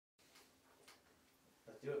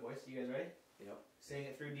Let's do it, boys. You guys ready? Yep. Saying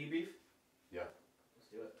it through debrief? Yeah. Let's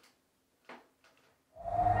do it.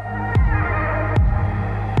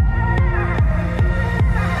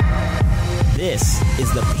 This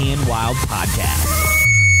is the PNWild Podcast.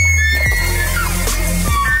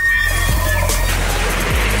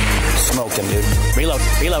 Smoke him, dude. Reload.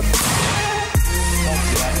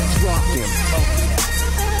 Drop him.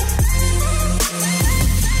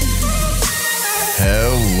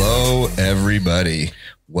 Hello, everybody.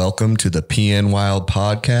 Welcome to the PNWild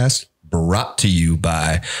Podcast, brought to you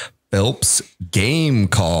by Phelps Game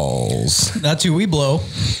Calls. That's who we blow.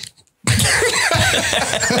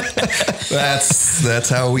 That's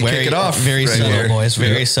how we kick it off. Very right subtle, here. boys.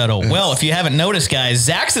 Very subtle. Well, if you haven't noticed, guys,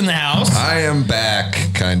 Zach's in the house. I am back,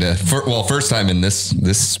 kind of. First time in this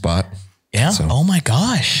spot. Yeah. So. Oh my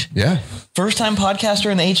gosh. Yeah. First time podcaster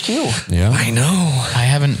in the HQ. Yeah. I know. I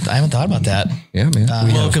haven't thought about that. Yeah, man.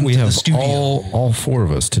 Welcome to the studio. All four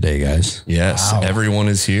of us today, guys. Yes. Wow. Everyone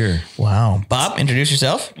is here. Wow. Bob, introduce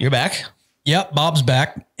yourself. You're back. Yep, Bob's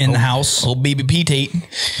back in the house. Old BBP Tate.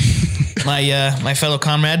 My fellow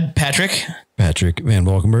comrade, Patrick. Patrick Van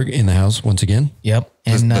Valkenburg in the house once again. Yep.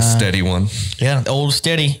 And The steady one. yeah, old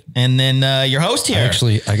steady. And then your host here.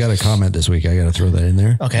 I got a comment this week. I got to throw that in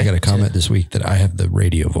there. Okay. I got a comment this week that I have the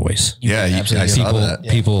radio voice. Yeah, I saw that.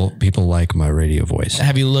 People like my radio voice.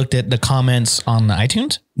 Have you looked at the comments on the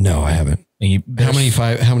iTunes? No, I haven't. How many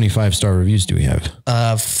 5-star reviews do we have?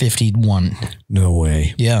 51. No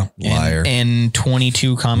way. Yeah. Liar. And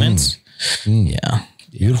 22 comments. Yeah.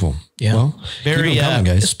 Beautiful. Yeah. Well, Very keep 'em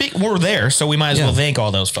coming, guys. We're there, so we might as well thank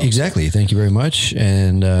all those folks. Exactly. Thank you very much.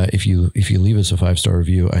 And if you leave us a 5-star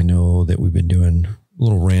review, I know that we've been doing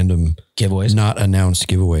little random Giveaways. not announced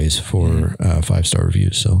giveaways for 5-star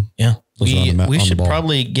reviews. So Yeah. those are on We the should ball.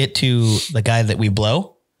 probably get to the guy that we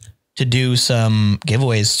blow to do some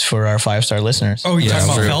giveaways for our 5-star listeners. Oh, you're talking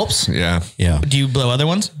about True. Phelps? Yeah. yeah. Do you blow other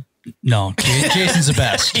ones? No, Jason's the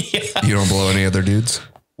best. You don't blow any other dudes?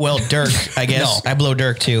 Well, Dirk, I guess. No. I blow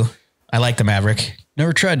Dirk too. I like the Maverick.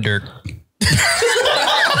 Never tried Dirk.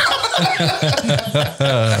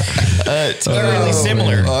 It's really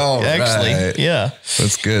similar, All actually. right. Yeah.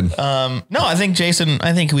 That's good. No, I think Jason.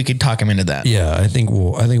 I think we could talk him into that. Yeah, I think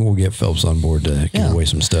we'll get Phelps on board to give away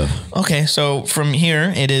some stuff. Okay, so from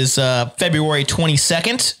here it is February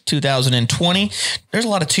 22nd, 2020. There's a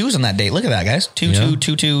lot of twos on that date. Look at that, guys.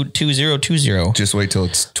 22222020. Just wait till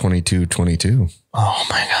it's 2222. Oh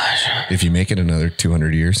my gosh. If you make it another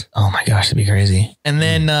 200 years. Oh my gosh, that'd be crazy. And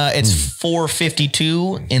then it's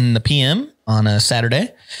 4:52 in the PM on a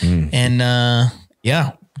Saturday. And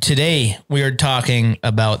yeah, today we are talking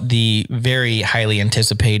about the very highly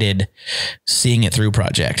anticipated Seeing It Through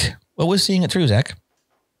project. What was Seeing It Through, Zach?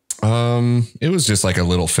 It was just like a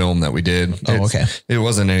little film that we did. Oh, okay. It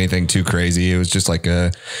wasn't anything too crazy. It was just like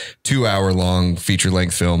a 2-hour long feature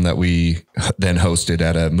length film that we then hosted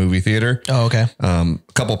at a movie theater. Oh, okay. A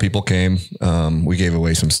couple people came. We gave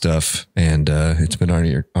away some stuff, and it's been on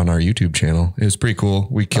our YouTube channel. It was pretty cool.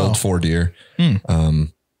 We killed 4 deer,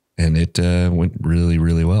 and it went really,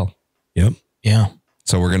 really well. Yep. Yeah.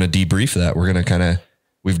 So we're gonna debrief that. We're gonna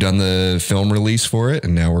we've done the film release for it,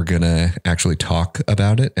 and now we're gonna actually talk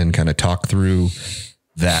about it and kind of talk through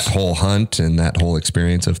that whole hunt and that whole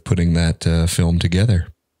experience of putting that film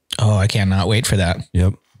together. Oh, I cannot wait for that.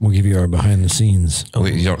 Yep. We'll give you our behind the scenes.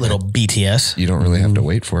 Wait, you don't, Little BTS. you don't really have to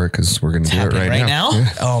wait for it because we're gonna do it Happening right now.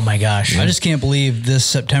 Yeah. Oh my gosh. I just can't believe this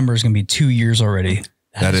September is going to be 2 years already.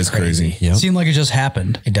 That is crazy. Yep. Seemed like it just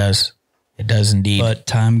happened, It does. It does indeed. but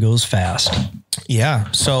time goes fast.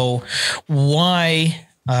 Yeah. So why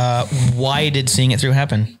did Seeing It Through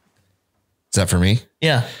happen? Is that for me?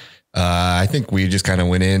 Yeah. I think we just kind of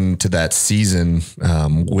went into that season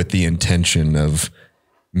with the intention of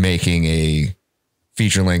making a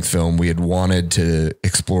feature length film. We had wanted to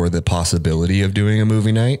explore the possibility of doing a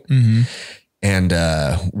movie night.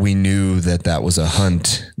 And we knew that that was a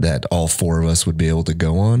hunt that all 4 of us would be able to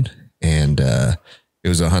go on. And it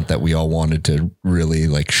was a hunt that we all wanted to really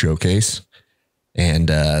like showcase. And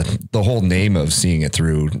the whole name of Seeing It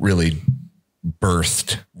Through really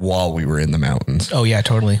birthed while we were in the mountains. Oh yeah,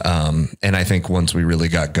 totally. And I think once we really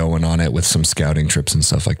got going on it with some scouting trips and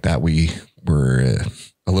stuff like that, we were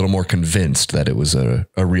a little more convinced that it was a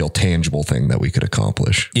real tangible thing that we could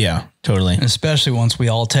accomplish. Yeah, totally. And especially once we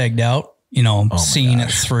all tagged out, seeing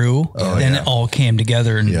it through, then it all came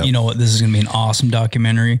together and you know what, this is going to be an awesome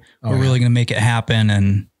documentary. We're really going to make it happen.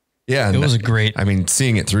 And yeah, it was a great, I mean,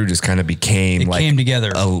 Seeing It Through just kind of became it like came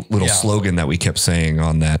together. a little slogan that we kept saying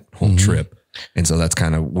on that whole trip. And so that's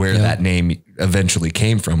kind of where that name eventually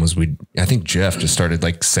came from was I think Jeff just started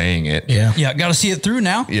like saying it. Yeah. Yeah. Got to see it through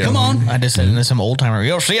now. Yeah. Come on. I just said into some old timer,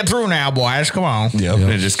 yo, see it through now, boys. Come on. Yep.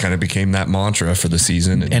 And it just kind of became that mantra for the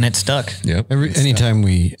season. And it stuck. Yep. Anytime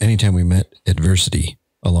we met adversity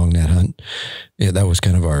along that hunt, that was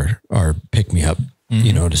kind of our pick me up,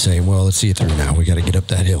 to say, well, let's see it through now. We got to get up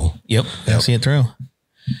that hill. Yep. See it through.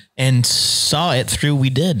 And saw it through.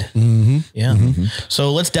 We did. Yeah.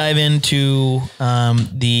 So let's dive into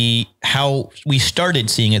how we started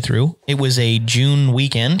seeing it through. It was a June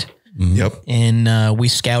weekend. Yep. And we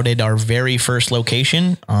scouted our very first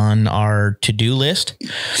location on our to-do list.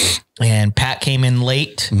 And Pat came in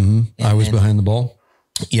late. I was behind the ball.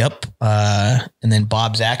 Yep. And then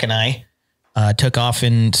Bob, Zach, and I took off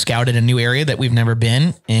and scouted a new area that we've never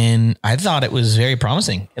been. And I thought it was very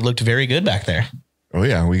promising. It looked very good back there. Oh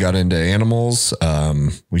yeah. We got into animals.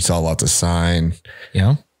 We saw lots of sign.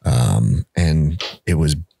 Yeah. And it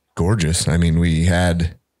was gorgeous. I mean, we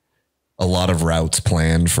had a lot of routes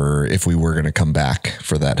planned for if we were going to come back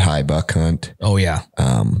for that high buck hunt. Oh yeah.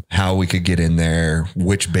 How we could get in there,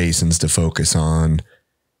 which basins to focus on.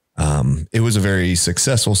 It was a very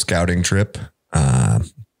successful scouting trip.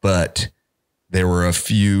 But there were a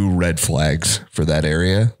few red flags for that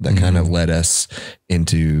area that kind of led us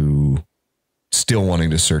into still wanting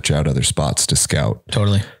to search out other spots to scout.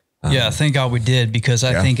 Totally. Yeah. Thank God we did, because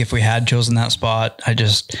I think if we had chosen that spot,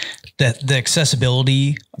 the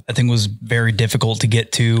accessibility, I think, was very difficult to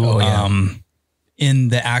get to. In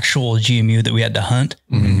the actual GMU that we had to hunt,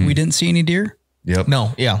 we didn't see any deer. Yep.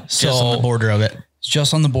 No. Yeah. So just on the border of it. It's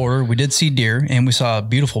just on the border. We did see deer and we saw a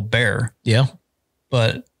beautiful bear. Yeah.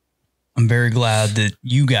 But I'm very glad that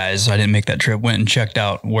you guys, I didn't make that trip, went and checked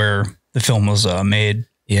out where the film was made.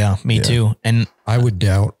 Yeah, me too. And I would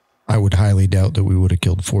highly doubt that we would have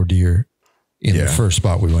killed 4 deer in the first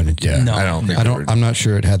spot we went into. Yeah. No. I'm not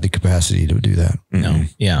sure it had the capacity to do that. no.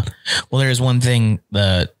 Yeah. Well, there's one thing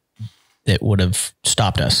that would have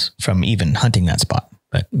stopped us from even hunting that spot,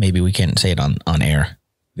 but maybe we can't say it on air.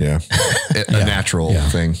 Yeah. A natural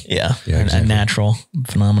thing. Yeah. Exactly. A natural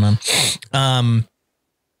phenomenon.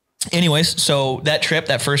 Anyways, so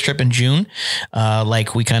that first trip in June,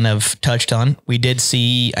 like we kind of touched on, we did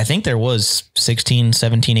see, I think there was 16,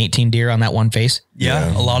 17, 18 deer on that one face.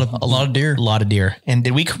 Yeah. A lot of deer. A lot of deer. And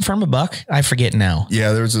did we confirm a buck? I forget now.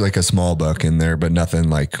 Yeah, there was like a small buck in there, but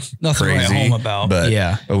nothing like Nothing to crazy. write home about.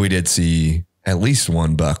 But we did see at least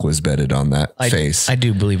one buck was bedded on that face. I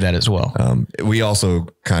do believe that as well. We also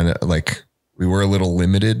kind of we were a little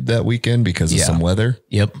limited that weekend because of some weather.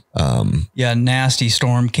 Yep. Nasty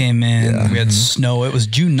storm came in. Yeah. We had snow. It was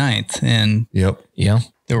June 9th and Yep. Yeah.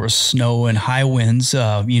 there was snow and high winds,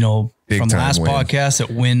 Big from time last wind. podcast,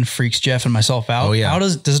 that wind freaks Jeff and myself out. Oh, yeah. How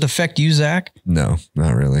does it affect you, Zach? No,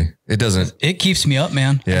 not really. It doesn't. It keeps me up,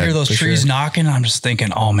 man. Yeah, I hear those for trees sure. knocking. I'm just thinking,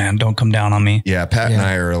 oh man, don't come down on me. Yeah. Pat and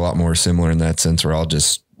I are a lot more similar in that sense where I'll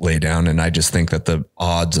just lay down. And I just think that the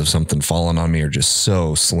odds of something falling on me are just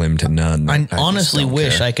so slim to none. I honestly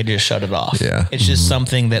wish I could just shut it off. Yeah. It's just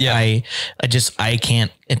something that I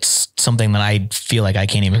can't, it's something that I feel like I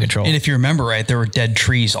can't even control. And if you remember right, there were dead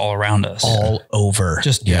trees all around us. all over.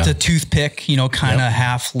 Just the toothpick, kind of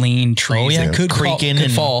half lean trees that could creaking could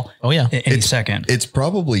and fall at any second. It's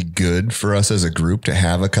probably good for us as a group to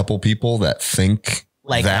have a couple people that think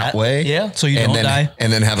Like that that. way. Yeah. So you don't die.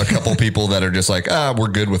 And then have a couple people that are just like, we're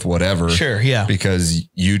good with whatever. Sure. Yeah. Because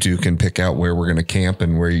you two can pick out where we're going to camp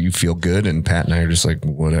and where you feel good. And Pat and I are just like,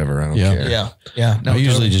 whatever. I don't care. Yeah. Yeah. No, I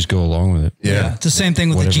usually just go along with it. Yeah. It's the same thing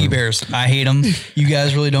with the G-Bears. I hate them. You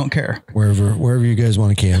guys really don't care. Wherever you guys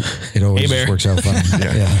want to camp, it always Hey, Bear. works out fine.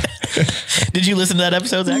 yeah. Did you listen to that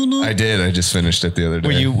episode, Zach? I did. I just finished it the other day.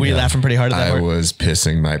 Were you laughing pretty hard at that I part? was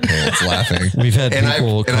pissing my pants laughing. We've had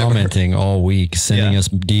people commenting all week, sending us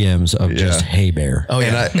DMs of just, hey, Bear. Oh,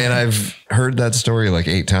 yeah. And I've heard that story like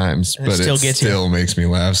 8 times, but still it gets you. still makes me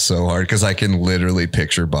laugh so hard because I can literally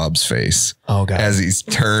picture Bob's face. Oh, God. As he's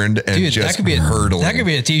turned and Dude, just that could be hurtling. That could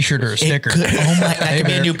be a t-shirt or a sticker. That could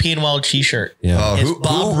be a new PNWild t-shirt. Yeah. It's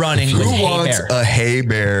Bob running who with Hey wants Bear. a Hey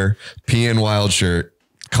Bear PNWild shirt?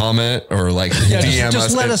 Comment or like DM just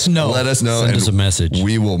us. let us know. Let us know. Send and us a message.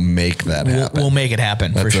 We will make that happen. We'll make it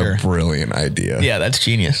happen That's for sure. a brilliant idea. Yeah, that's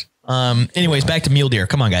genius. Anyways, back to mule deer.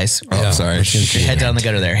 Come on, guys. Oh, sorry. Your head down the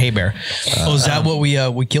gutter there. Hey, Bear. Is that what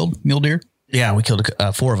we killed? Mule deer? Yeah, we killed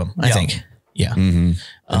 4 of them, I think. Yeah. And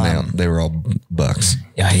they were all bucks.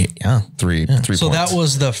 Yeah. Yeah. Three So points. that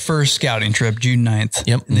was the first scouting trip, June 9th.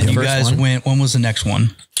 Yep. And then The you first guys one. went, when was the next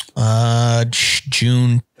one?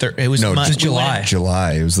 June 3rd. It was July.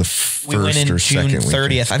 July. It was the first or second June 30th.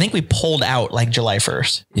 weekend. I think we pulled out like July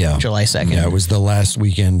 1st. Yeah. July 2nd. Yeah, it was the last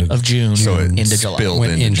weekend of June, So it into July. spilled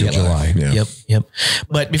Went into July. Yeah. Yep.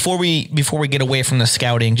 But before we get away from the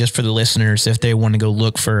scouting, just for the listeners, if they want to go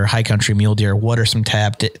look for high country mule deer, what are some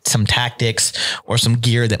tactics or some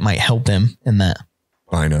gear that might help them in that?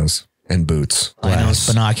 Binos and boots. Binos,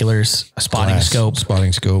 binoculars, a spotting scope.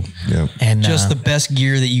 Yeah. And Just the best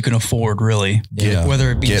gear that you can afford, really. Yeah.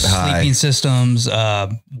 Whether it be Get high. sleeping systems,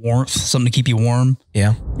 warmth, something to keep you warm.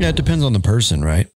 yeah. Yeah, it depends on the person, right?